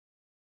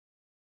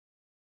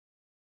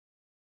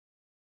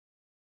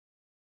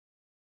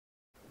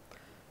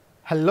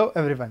Hello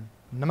everyone,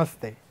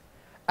 Namaste.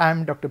 I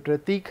am Dr.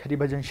 Pratik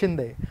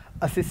Shinde,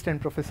 Assistant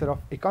Professor of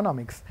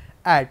Economics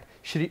at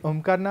Shri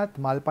Omkarnath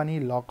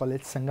Malpani Law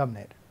College,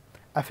 Sangamner,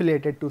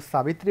 affiliated to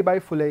Savitribai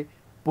Phule,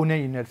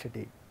 Pune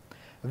University.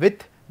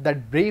 With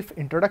that brief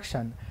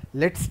introduction,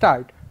 let's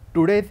start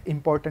today's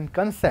important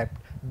concept,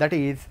 that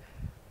is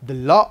the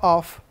law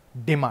of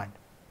demand.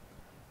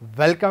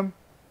 Welcome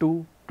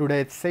to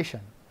today's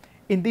session.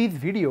 In this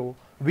video,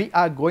 we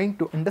are going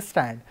to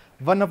understand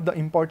one of the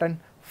important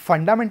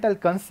fundamental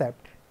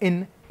concept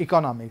in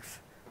economics,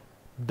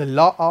 the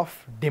law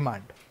of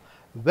demand.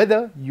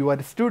 Whether you are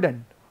a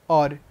student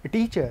or a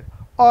teacher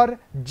or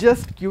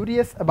just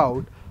curious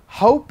about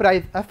how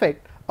price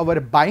affect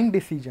our buying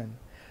decision,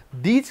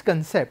 this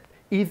concept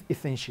is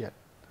essential.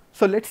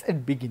 So let's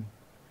begin.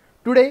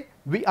 Today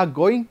we are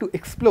going to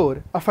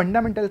explore a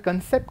fundamental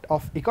concept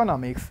of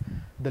economics,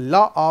 the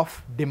law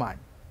of demand.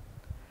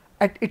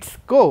 At its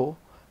core,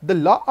 the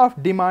law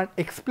of demand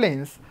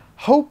explains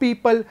how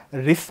people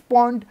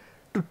respond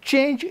to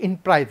change in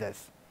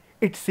prices.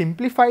 It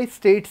simplifies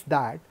states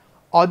that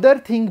other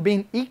things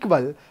being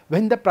equal,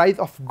 when the price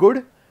of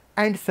goods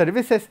and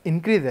services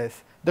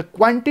increases, the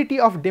quantity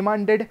of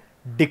demanded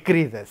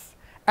decreases,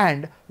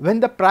 and when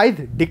the price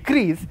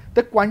decreases,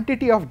 the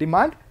quantity of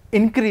demand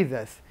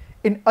increases.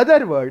 In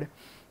other words,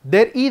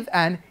 there is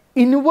an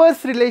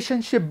inverse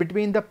relationship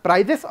between the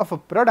prices of a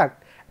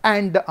product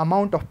and the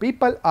amount of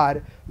people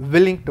are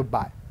willing to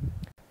buy.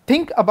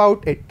 Think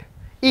about it.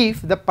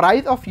 If the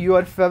price of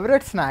your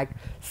favorite snack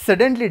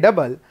suddenly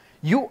double,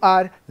 you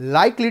are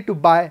likely to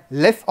buy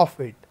less of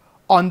it.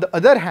 On the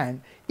other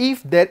hand,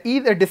 if there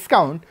is a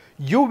discount,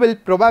 you will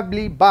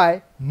probably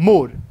buy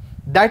more.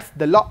 That's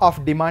the law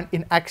of demand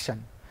in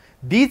action.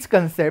 This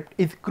concept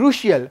is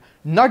crucial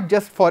not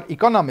just for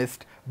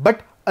economists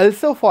but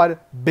also for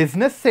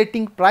business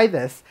setting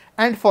prices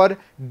and for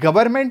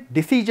government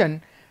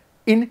decision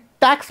in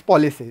tax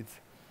policies.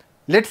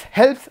 Let's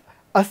help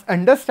us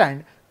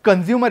understand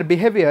consumer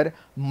behavior,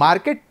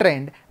 market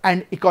trend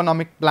and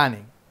economic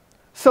planning.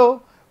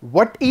 So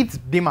what is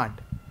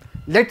demand?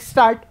 Let's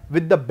start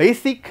with the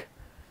basic.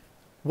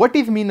 What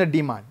is mean a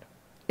demand?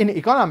 In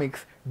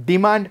economics,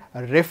 demand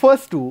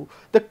refers to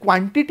the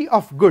quantity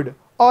of goods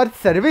or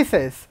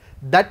services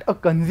that a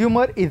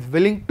consumer is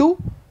willing to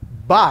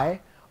buy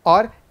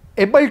or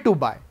able to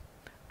buy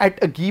at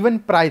a given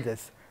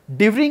prices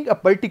during a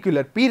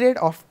particular period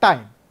of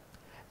time.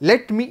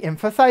 Let me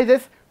emphasize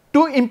this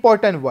two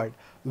important words,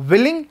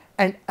 willing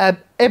and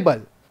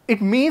able.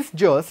 It means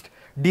just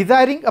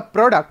desiring a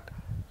product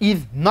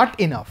is not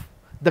enough.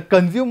 The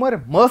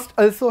consumer must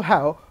also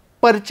have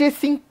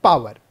purchasing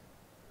power.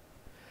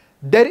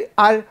 There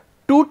are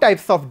two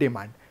types of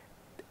demand,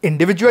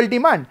 individual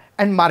demand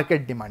and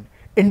market demand.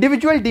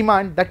 Individual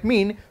demand, that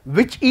means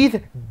which is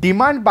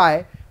demand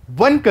by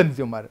one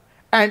consumer,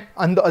 and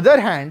on the other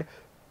hand,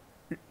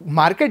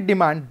 market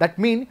demand, that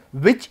means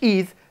which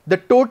is the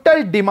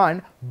total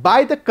demand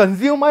by the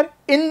consumer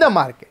in the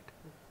market.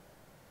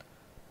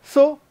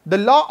 So the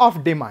law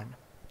of demand.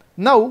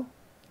 Now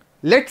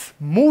let's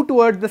move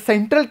towards the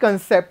central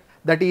concept,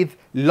 that is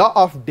law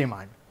of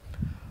demand.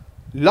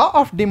 Law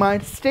of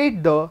demand states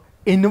the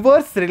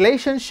inverse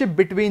relationship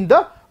between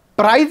the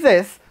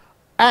prices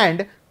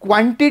and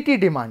quantity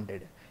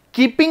demanded,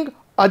 keeping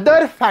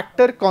other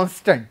factor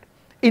constant.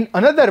 In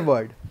another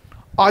word,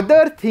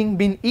 other thing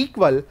being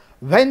equal,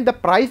 when the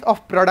price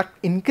of product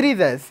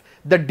increases,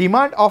 the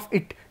demand of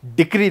it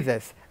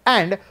decreases,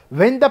 and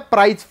when the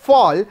price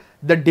fall,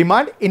 the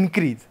demand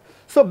increase.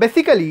 So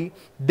basically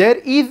there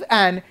is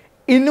an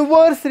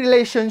inverse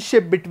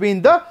relationship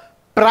between the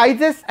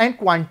prices and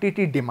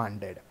quantity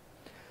demanded.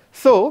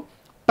 So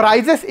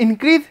prices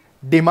increase,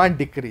 demand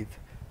decrease.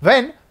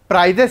 When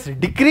prices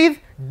decrease,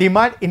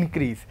 demand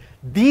increase.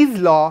 This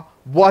law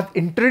was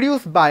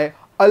introduced by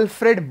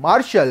Alfred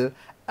Marshall,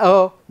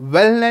 a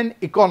well-known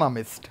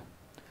economist.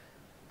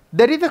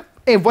 There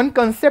is one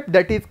concept,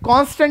 that is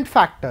constant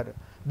factor.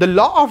 The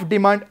law of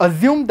demand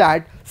assumes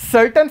that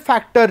certain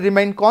factor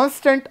remain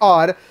constant,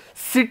 or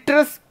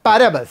ceteris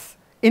paribus.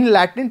 In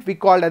Latin we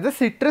call as a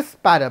ceteris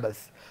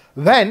paribus,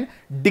 when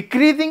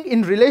decreasing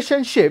in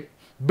relationship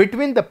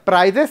between the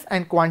prices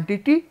and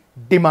quantity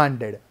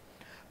demanded.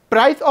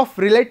 Price of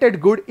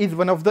related good is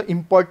one of the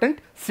important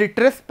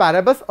ceteris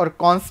paribus or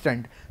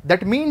constant.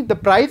 That means the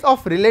price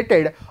of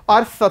related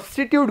or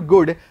substitute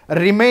good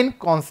remain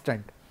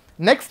constant.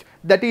 Next,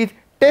 that is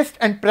taste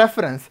and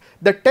preference.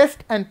 The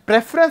taste and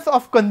preference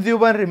of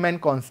consumer remain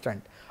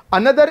constant.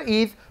 Another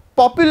is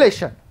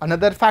population.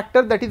 Another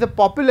factor, that is a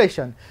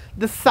population.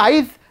 The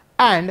size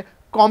and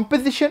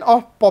composition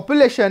of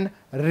population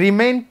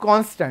remain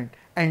constant.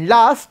 And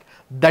last,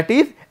 that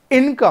is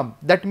income.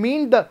 That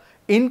means the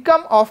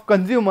income of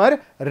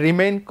consumer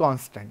remain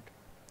constant.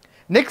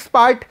 Next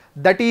part,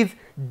 that is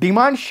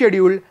demand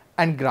schedule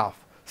and graph.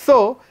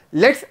 So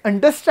let's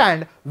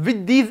understand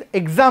with these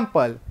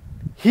example.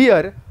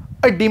 Here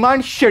a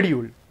demand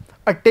schedule,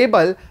 a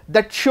table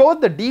that shows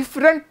the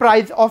different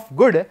price of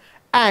good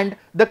and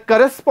the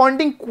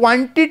corresponding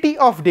quantity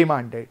of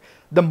demanded.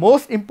 The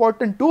most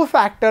important two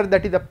factors,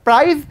 that is the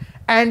price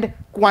and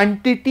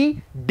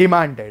quantity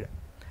demanded.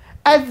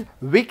 As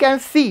we can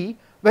see,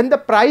 when the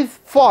price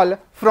fall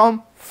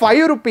from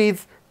 5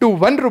 rupees to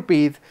 1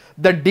 rupees,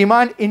 the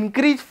demand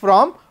increase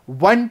from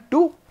 1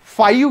 to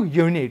 5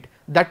 unit.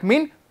 That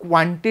means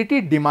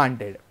quantity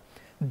demanded.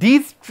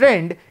 This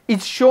trend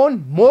is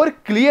shown more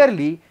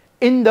clearly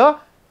in the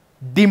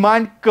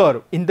demand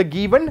curve, in the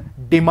given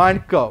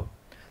demand curve.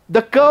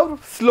 The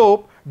curve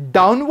slope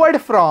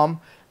downward from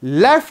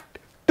left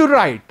to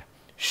right,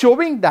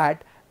 showing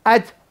that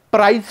as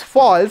price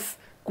falls,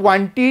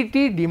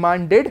 quantity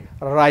demanded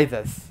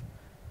rises.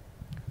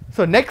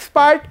 So next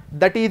part,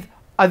 that is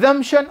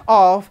assumption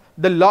of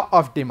the law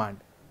of demand.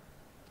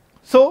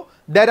 So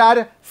there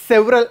are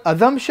several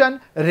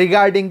assumptions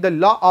regarding the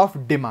law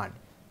of demand.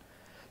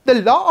 The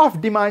law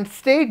of demand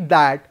states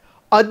that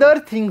other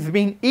things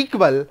being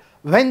equal,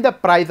 when the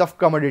price of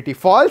commodity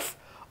falls,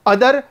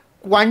 other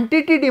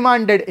quantity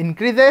demanded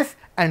increases,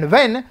 and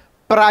when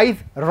price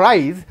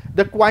rise,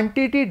 the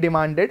quantity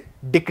demanded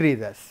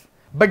decreases.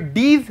 But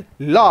these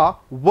law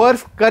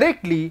works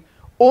correctly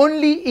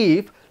only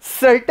if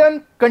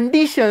certain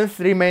conditions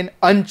remain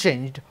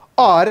unchanged,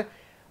 or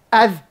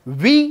as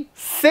we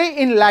say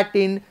in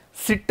Latin,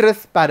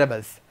 ceteris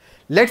paribus.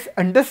 Let's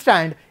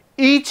understand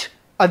each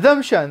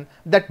assumption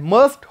that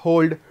must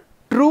hold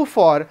true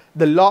for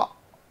the law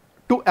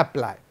to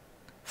apply.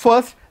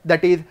 First,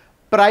 that is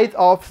price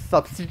of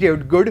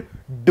substitute good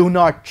do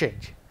not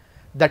change.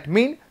 That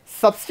means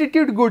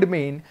substitute good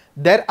mean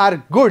there are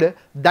good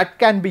that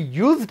can be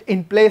used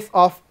in place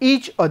of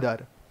each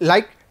other,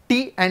 like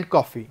tea and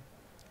coffee.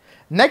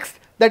 Next,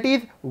 that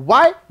is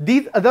why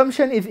this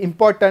assumption is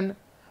important.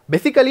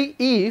 Basically,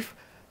 if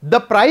the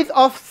price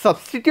of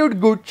substitute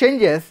good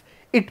changes,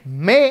 it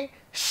may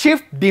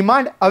shift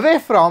demand away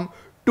from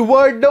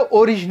toward the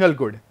original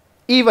good,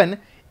 even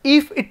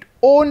if its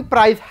own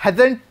price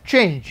hasn't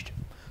changed.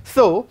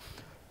 So,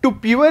 to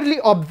purely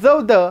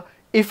observe the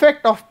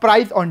effect of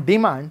price on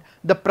demand,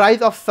 the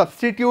price of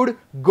substitute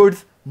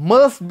goods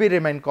must be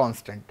remain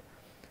constant.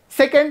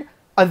 Second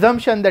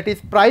assumption, that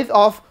is price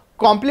of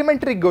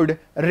complementary good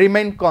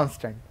remain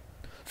constant.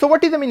 So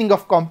what is the meaning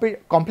of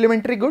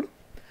complementary good?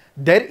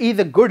 There is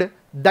a good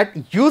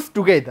that used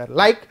together,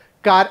 like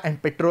car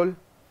and petrol,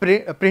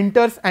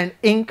 printers and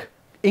ink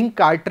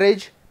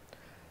cartridge.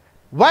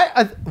 Why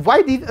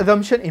this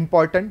assumption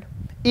important?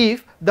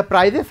 If the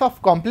prices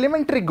of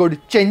complementary good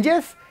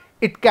changes,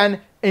 it can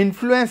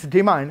influence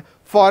demand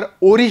for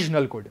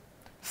original good.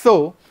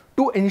 So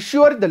to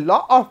ensure the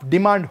law of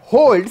demand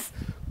holds,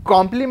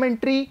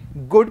 complementary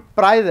good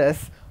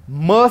prices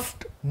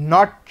must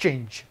not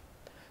change.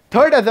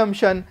 Third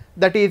assumption,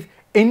 that is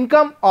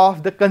income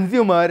of the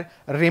consumer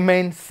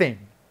remains same.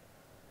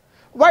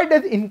 Why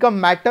does income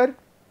matter?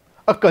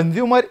 A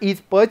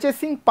consumer's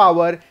purchasing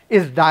power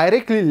is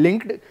directly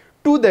linked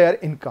to their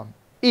income.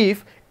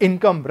 If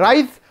income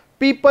rise,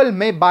 people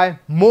may buy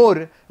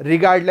more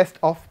regardless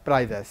of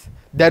prices.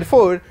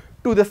 Therefore,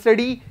 to the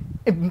study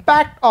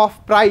impact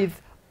of price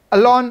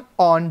alone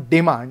on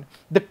demand,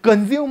 the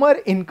consumer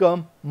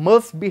income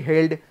must be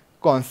held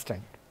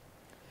constant.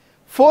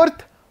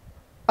 Fourth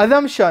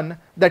assumption,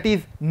 that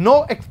is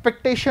no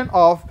expectation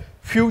of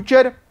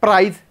future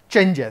price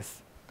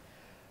changes.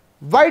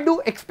 Why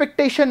do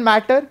expectation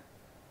matter?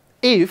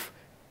 If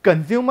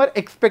consumer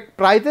expect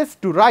prices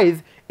to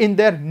rise in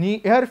their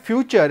near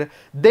future,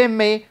 they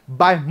may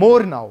buy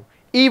more now,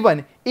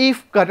 even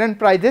if current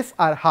prices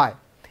are high.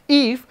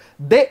 If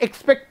they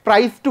expect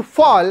price to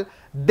fall,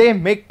 they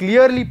may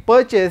clearly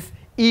purchase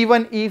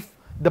even if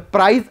the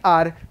price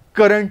are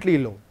currently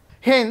low.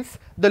 Hence,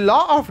 the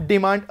law of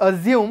demand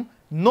assumes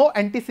no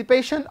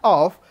anticipation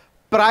of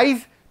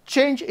price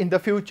change in the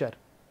future.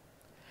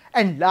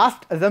 And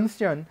last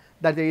assumption,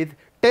 that is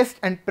taste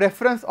and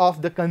preference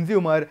of the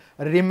consumer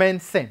remain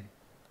same.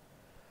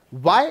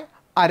 Why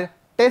are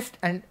taste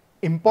and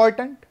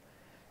important?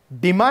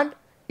 Demand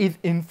is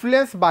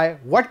influenced by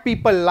what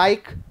people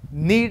like,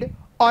 need,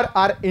 or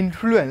are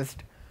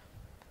influenced.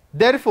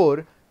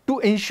 Therefore, to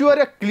ensure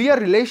a clear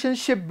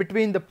relationship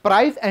between the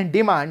price and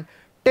demand,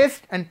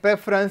 taste and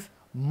preference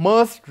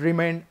must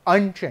remain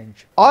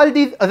unchanged. All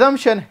these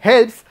assumptions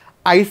helps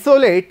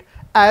isolate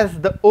as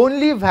the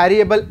only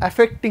variable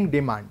affecting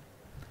demand.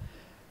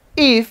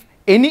 If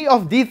any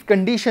of these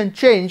conditions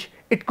change,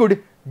 it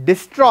could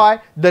destroy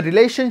the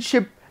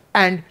relationship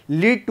and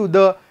lead to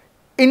the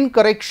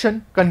incorrect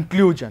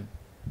conclusion.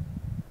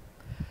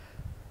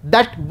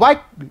 That's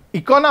why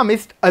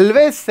economists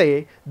always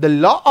say the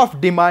law of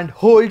demand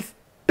holds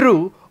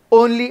true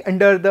only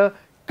under the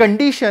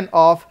condition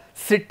of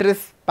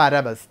ceteris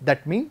paribus,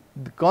 that means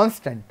the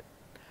constant.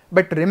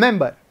 But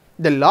remember,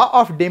 the law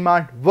of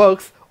demand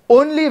works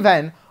only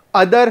when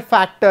other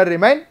factors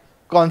remain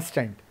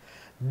constant.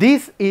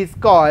 This is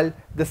called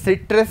the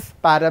ceteris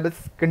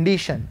paribus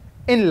condition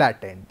in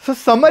Latin. So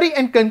summary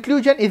and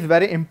conclusion is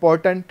very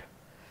important.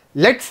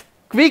 Let's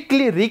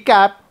quickly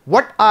recap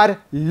what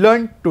are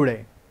learned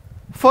today.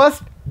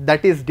 First,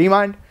 that is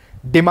demand.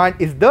 Demand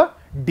is the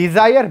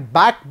desire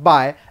backed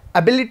by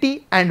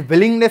ability and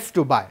willingness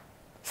to buy.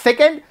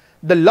 Second,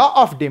 the law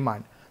of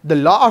demand. the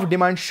law of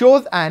demand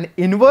shows an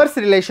inverse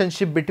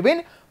relationship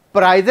between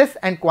prices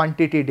and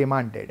quantity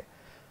demanded.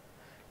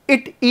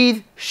 It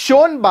is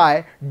shown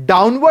by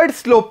downward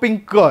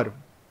sloping curve.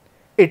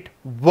 It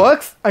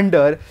works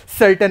under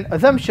certain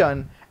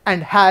assumption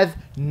and has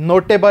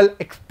notable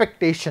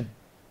expectation.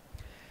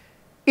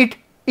 It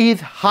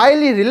is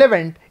highly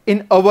relevant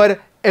in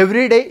our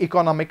everyday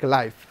economic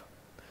life.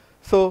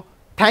 So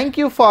thank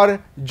you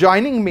for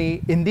joining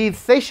me in this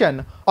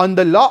session on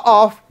the law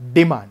of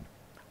demand.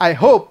 I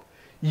hope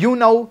you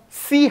now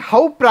see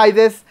how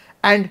prices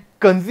and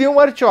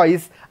consumer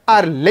choice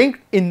are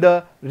linked in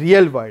the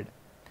real world.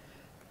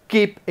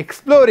 Keep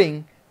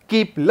exploring,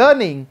 keep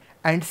learning,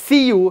 and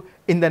see you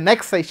in the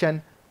next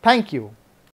session. Thank you.